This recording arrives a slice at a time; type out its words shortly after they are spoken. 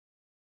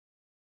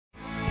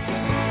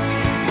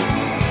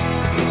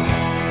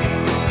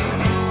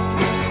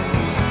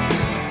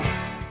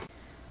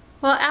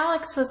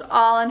Alex was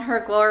all in her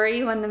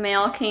glory when the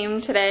mail came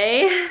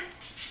today.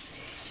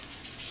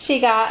 She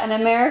got an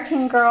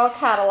American Girl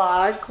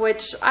catalog,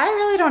 which I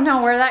really don't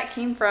know where that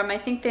came from. I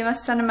think they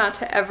must send them out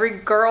to every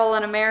girl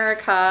in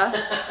America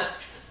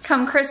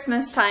come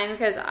Christmas time,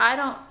 because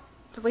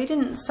we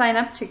didn't sign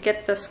up to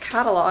get this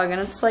catalog,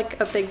 and it's like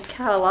a big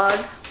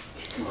catalog.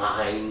 It's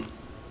mine.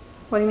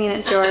 What do you mean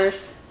it's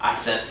yours? I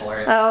sent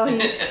for it. Oh,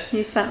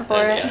 you sent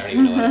for it? I don't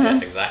even know what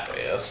it exactly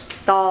is.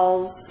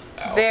 Dolls.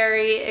 Oh.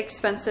 Very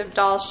expensive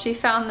dolls. She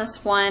found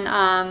this one,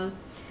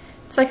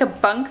 it's like a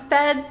bunk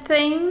bed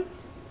thing,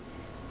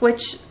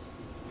 which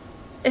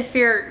if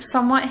you're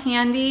somewhat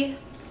handy,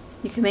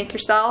 you can make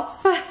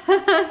yourself.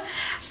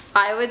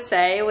 I would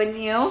say, wouldn't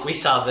you? We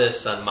saw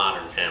this on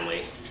Modern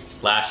Family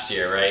last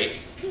year, right?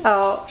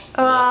 Oh,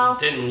 well.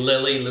 Didn't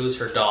Lily lose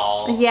her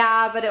doll?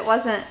 Yeah, but it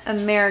wasn't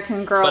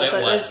American Girl. But it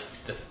was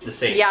the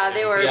same. Yeah,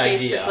 they were the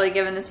basically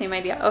given the same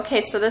idea. Okay,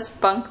 so this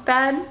bunk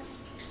bed,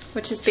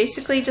 which is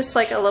basically just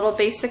like a little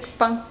basic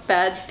bunk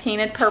bed,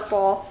 painted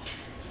purple,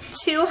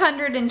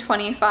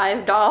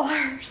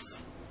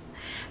 $225.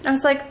 And I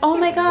was like, oh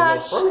my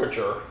gosh. Little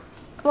furniture.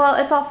 Well,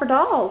 it's all for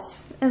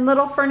dolls. And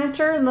little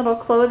furniture and little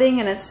clothing,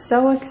 and it's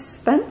so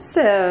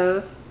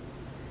expensive.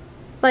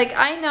 Like,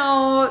 I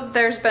know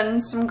there's been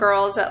some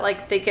girls that,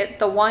 like, they get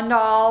the one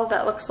doll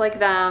that looks like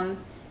them,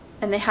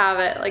 and they have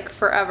it, like,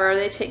 forever.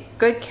 They take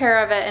good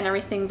care of it and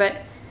everything,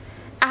 but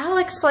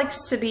Alex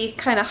likes to be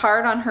kind of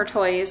hard on her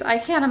toys. I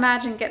can't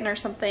imagine getting her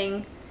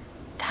something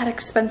that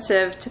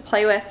expensive to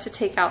play with, to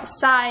take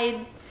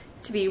outside,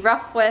 to be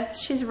rough with.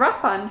 She's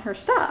rough on her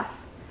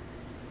stuff.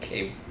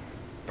 Okay,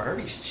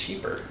 Barbie's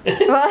cheaper.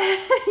 Well,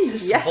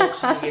 This yeah.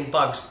 Volkswagen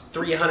Bug's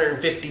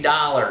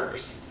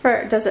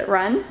 $350. Does it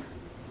run?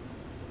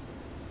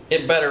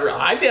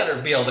 I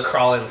better be able to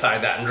crawl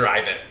inside that and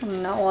drive it.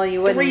 No, well,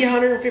 you wouldn't.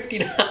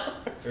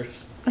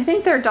 $350. I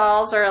think their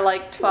dolls are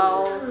like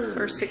 12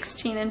 or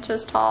 16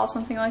 inches tall,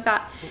 something like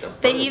that.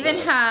 They even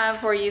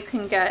have where you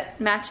can get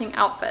matching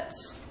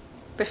outfits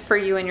for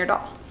you and your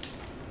doll.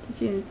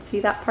 Did you see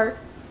that part?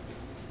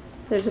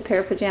 There's a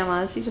pair of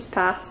pajamas you just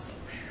passed.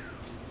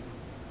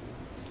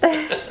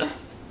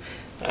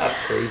 That's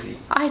crazy.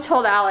 I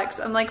told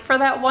Alex, I'm like, for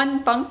that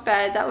one bunk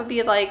bed, that would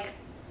be like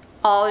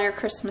all your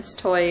Christmas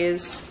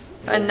toys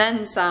and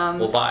then some.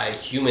 We'll buy a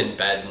human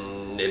bed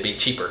and it'd be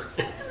cheaper.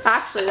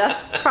 Actually,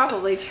 that's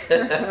probably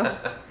true.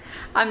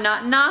 I'm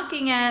not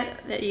knocking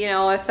it. You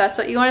know, if that's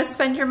what you want to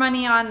spend your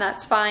money on,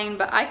 that's fine.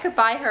 But I could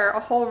buy her a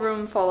whole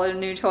room full of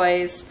new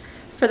toys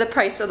for the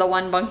price of the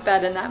one bunk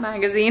bed in that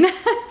magazine. A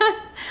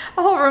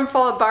whole room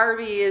full of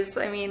Barbies.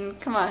 I mean,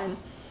 come on.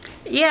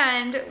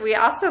 And we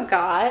also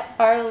got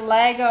our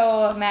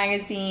Lego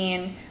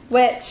magazine,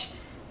 which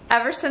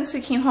ever since we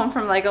came home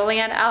from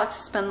Legoland, Alex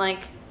has been like,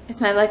 is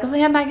my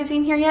Legoland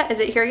magazine here yet? Is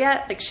it here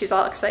yet? Like, she's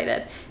all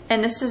excited.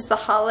 And this is the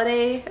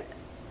holiday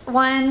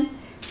one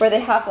where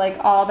they have like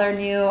all their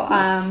new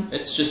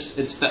it's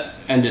the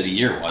end of the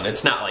year one.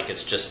 It's not like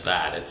it's just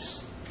that.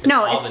 It's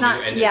no, all it's the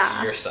not. new end Yeah, of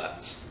the year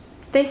sets.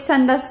 they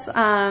send us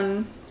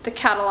the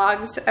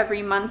catalogs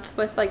every month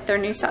with like their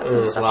new sets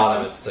and stuff. A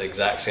lot of it's the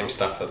exact same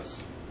stuff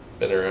that's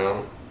been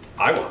around.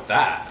 I want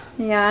that.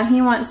 Yeah,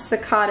 he wants the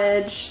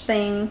cottage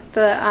thing.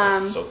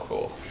 That's so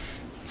cool.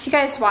 If you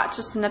guys watched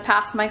us in the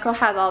past, Michael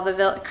has all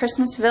the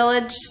Christmas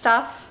Village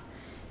stuff,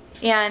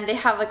 and they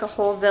have like a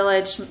whole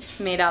village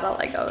made out of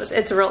Legos.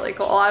 It's really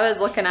cool. I was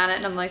looking at it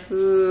and I'm like,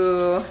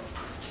 ooh,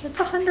 it's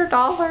 $100.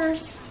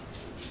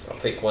 I'll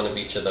take one of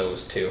each of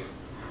those too.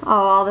 Oh,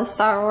 all the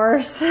Star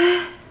Wars.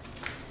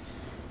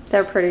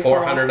 They're pretty cool.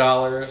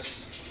 $400,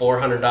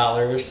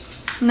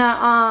 $400.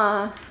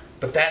 Nuh-uh.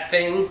 But that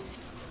thing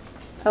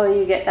Oh,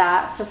 you get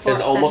that for $4. is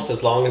almost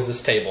as long as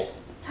this table.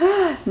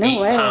 No 8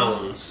 way.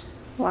 pounds.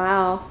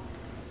 Wow.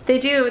 They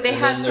do. They And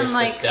had then some there's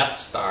like the Death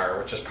Star,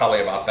 which is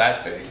probably about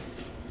that big.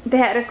 they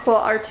had a cool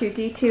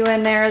R2-D2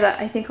 in there that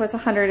I think was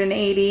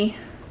 180.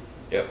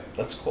 Yep,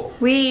 that's cool.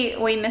 We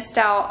missed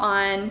out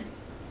on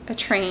a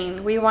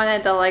train. We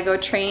wanted the Lego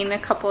train a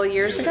couple of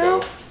years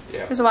ago.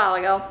 Yeah. It was a while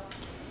ago.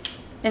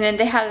 And then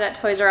they had it at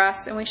Toys R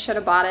Us and we should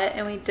have bought it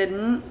and we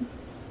didn't.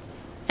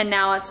 And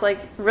now it's like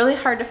really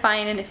hard to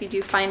find, and if you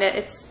do find it,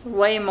 it's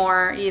way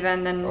more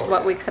even than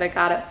what we could have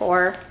got it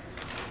for.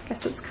 I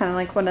guess it's kind of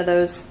like one of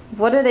those,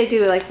 what do they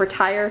do, like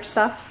retire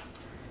stuff?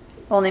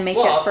 Only make it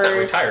for... Well, it's not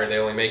retire. They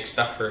only make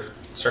stuff for a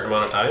certain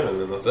amount of time and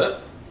then that's it.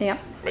 Yeah.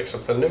 Make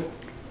something new.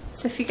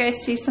 So if you guys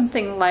see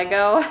something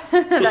Lego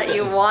that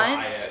you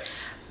want,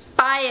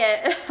 buy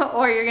it,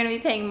 or you're going to be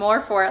paying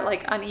more for it,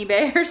 like on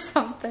eBay or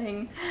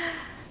something.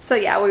 So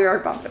yeah, we were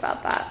bummed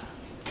about that.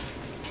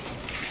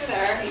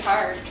 They're already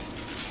hard.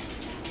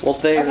 Well,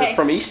 they're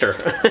from Easter.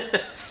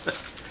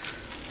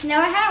 No,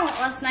 I had one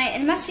last night.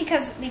 It must be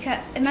because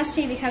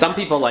Some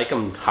people like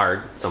them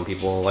hard. Some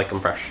people like them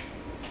fresh.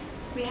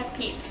 We have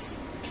Peeps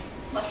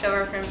left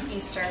over from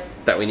Easter.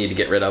 That we need to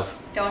get rid of.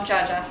 Don't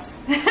judge us.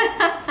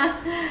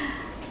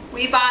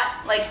 We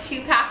bought like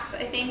 2 packs,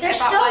 I think. they're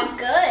still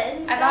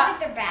good. It's not like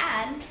they're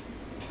bad.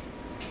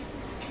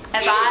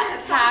 I bought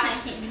a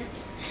pack.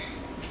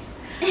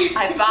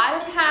 I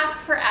bought a pack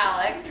for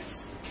Alex.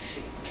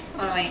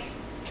 Oh, wait.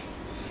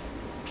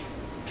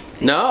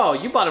 No,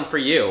 you bought them for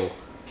you.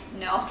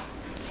 No.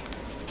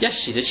 Yes,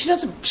 she did. She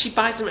doesn't. She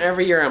buys them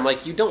every year. I'm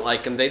like, you don't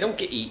like them. They don't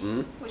get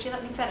eaten. Would you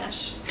let me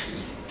finish?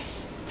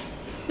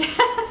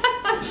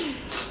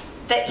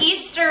 The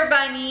Easter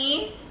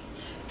Bunny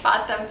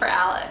bought them for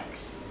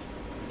Alex.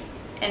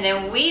 And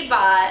then we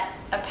bought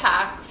a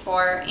pack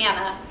for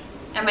Anna.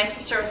 And my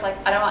sister was like,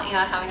 I don't want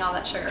Anna having all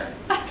that sugar.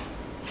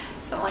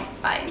 So I'm like,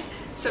 fine.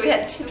 So we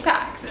had 2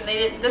 packs. And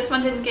this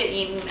one didn't get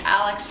eaten.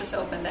 Alex just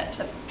opened it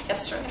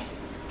yesterday.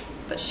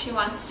 But she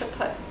wants to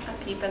put a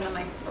Peep in the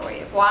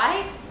microwave.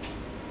 Why?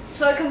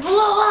 So it can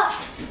blow up.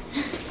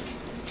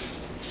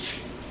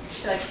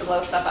 She likes to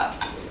blow stuff up.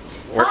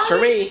 Works for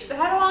me.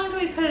 How long do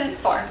we put it in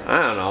for?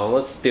 I don't know.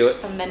 Let's do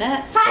it. A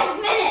minute?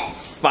 5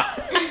 minutes.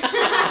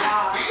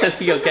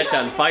 You'll catch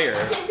on fire.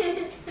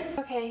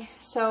 Okay,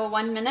 so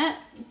 1 minute.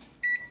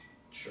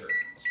 Sure.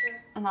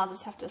 And I'll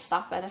just have to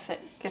stop it if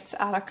it gets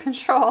out of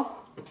control.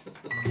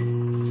 I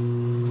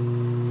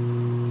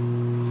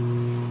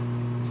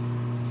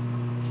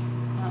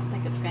don't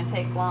think it's going to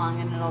take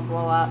long and it'll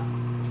blow up.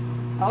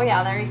 Oh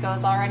yeah, there he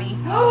goes already.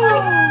 Oh my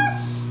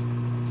gosh.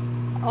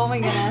 Oh my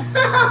goodness.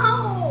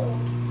 Oh,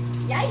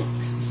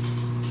 yikes.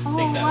 Oh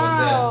think that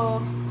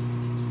wow.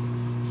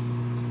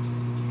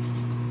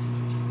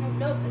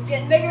 Nope, it's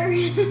getting bigger.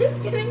 It's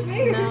getting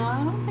bigger. No,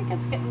 I don't think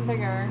it's getting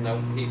bigger.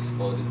 Nope, he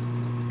exploded.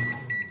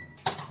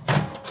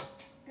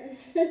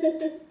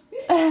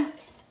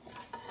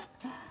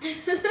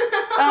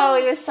 Oh,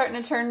 he was starting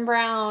to turn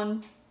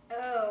brown.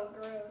 Oh,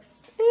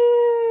 gross.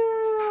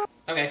 Ew.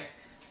 Okay,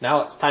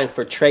 now it's time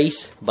for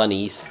Trace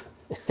bunnies.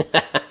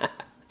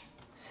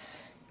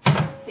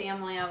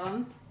 Family of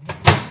them.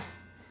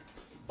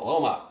 Blow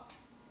them up.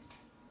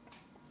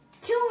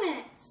 2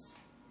 minutes.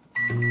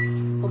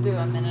 We'll do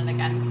a minute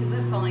again because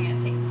it's only going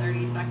to take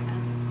 30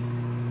 seconds.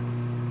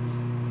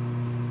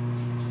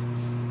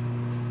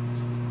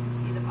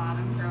 See the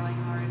bottom growing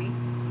already.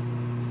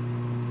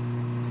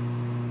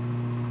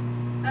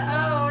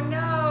 Oh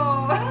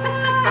no!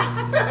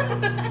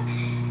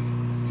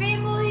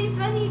 Family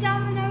bunny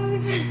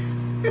dominoes.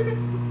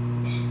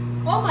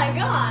 Oh my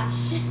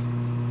gosh.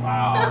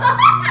 Wow.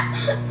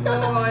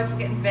 Oh, it's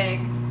getting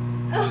big.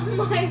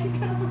 Oh my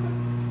god.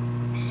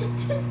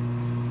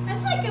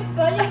 That's like a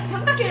bunny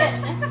pumpkin.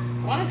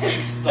 Why don't you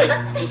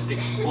just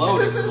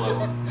explode?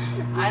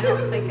 I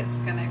don't think it's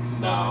gonna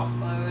explode. No.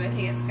 I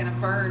think it's gonna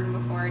burn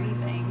before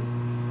anything.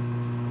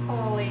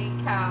 Holy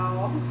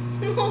cow!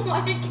 Oh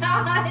my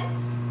god.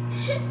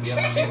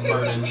 Yep, she's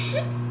burning.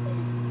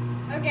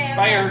 Okay.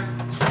 Fire!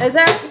 Is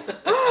there?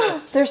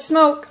 There's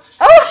smoke.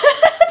 Oh!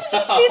 Did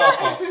you see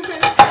that?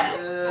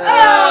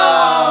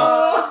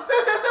 Oh.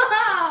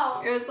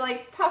 It was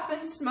like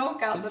puffing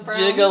smoke out It's the brown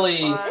jiggly.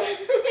 spot.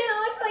 It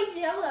looks like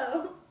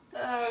Jello.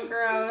 Oh,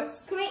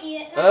 gross. Can we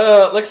eat it?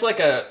 Oh, it looks like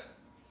a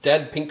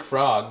dead pink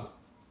frog.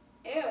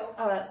 Ew.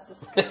 Oh, that's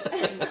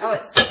disgusting. Oh,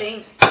 it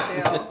stinks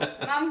too.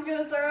 Mom's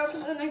gonna throw up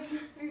in the next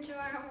or 2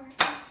 hours.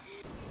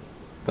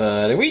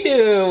 What are we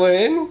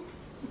doing?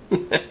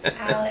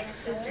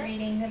 Alex is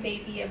reading the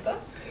baby a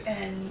book,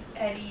 and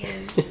Eddie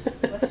is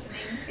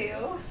listening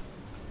to.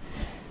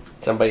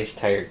 Somebody's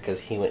tired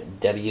because he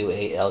went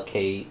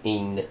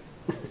WALK-ing.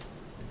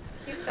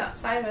 He was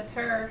outside with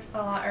her a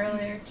lot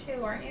earlier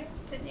too, weren't you?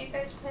 Didn't you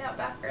guys play out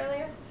back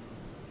earlier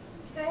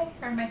today?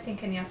 Or am I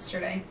thinking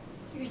yesterday?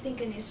 You were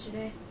thinking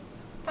yesterday.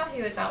 I thought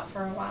he was out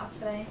for a while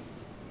today.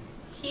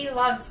 He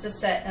loves to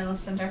sit and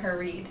listen to her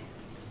read.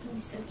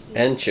 He's so cute.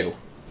 And chew.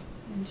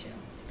 And chew.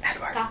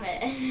 Edward. Stop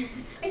it.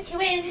 Quit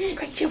chewing.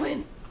 Quit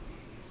chewing.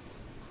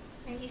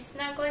 Are you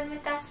snuggling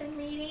with us and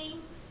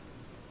reading?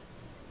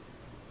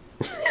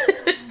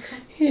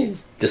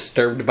 He's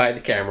disturbed by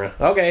the camera.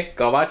 Okay,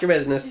 go about your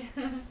business.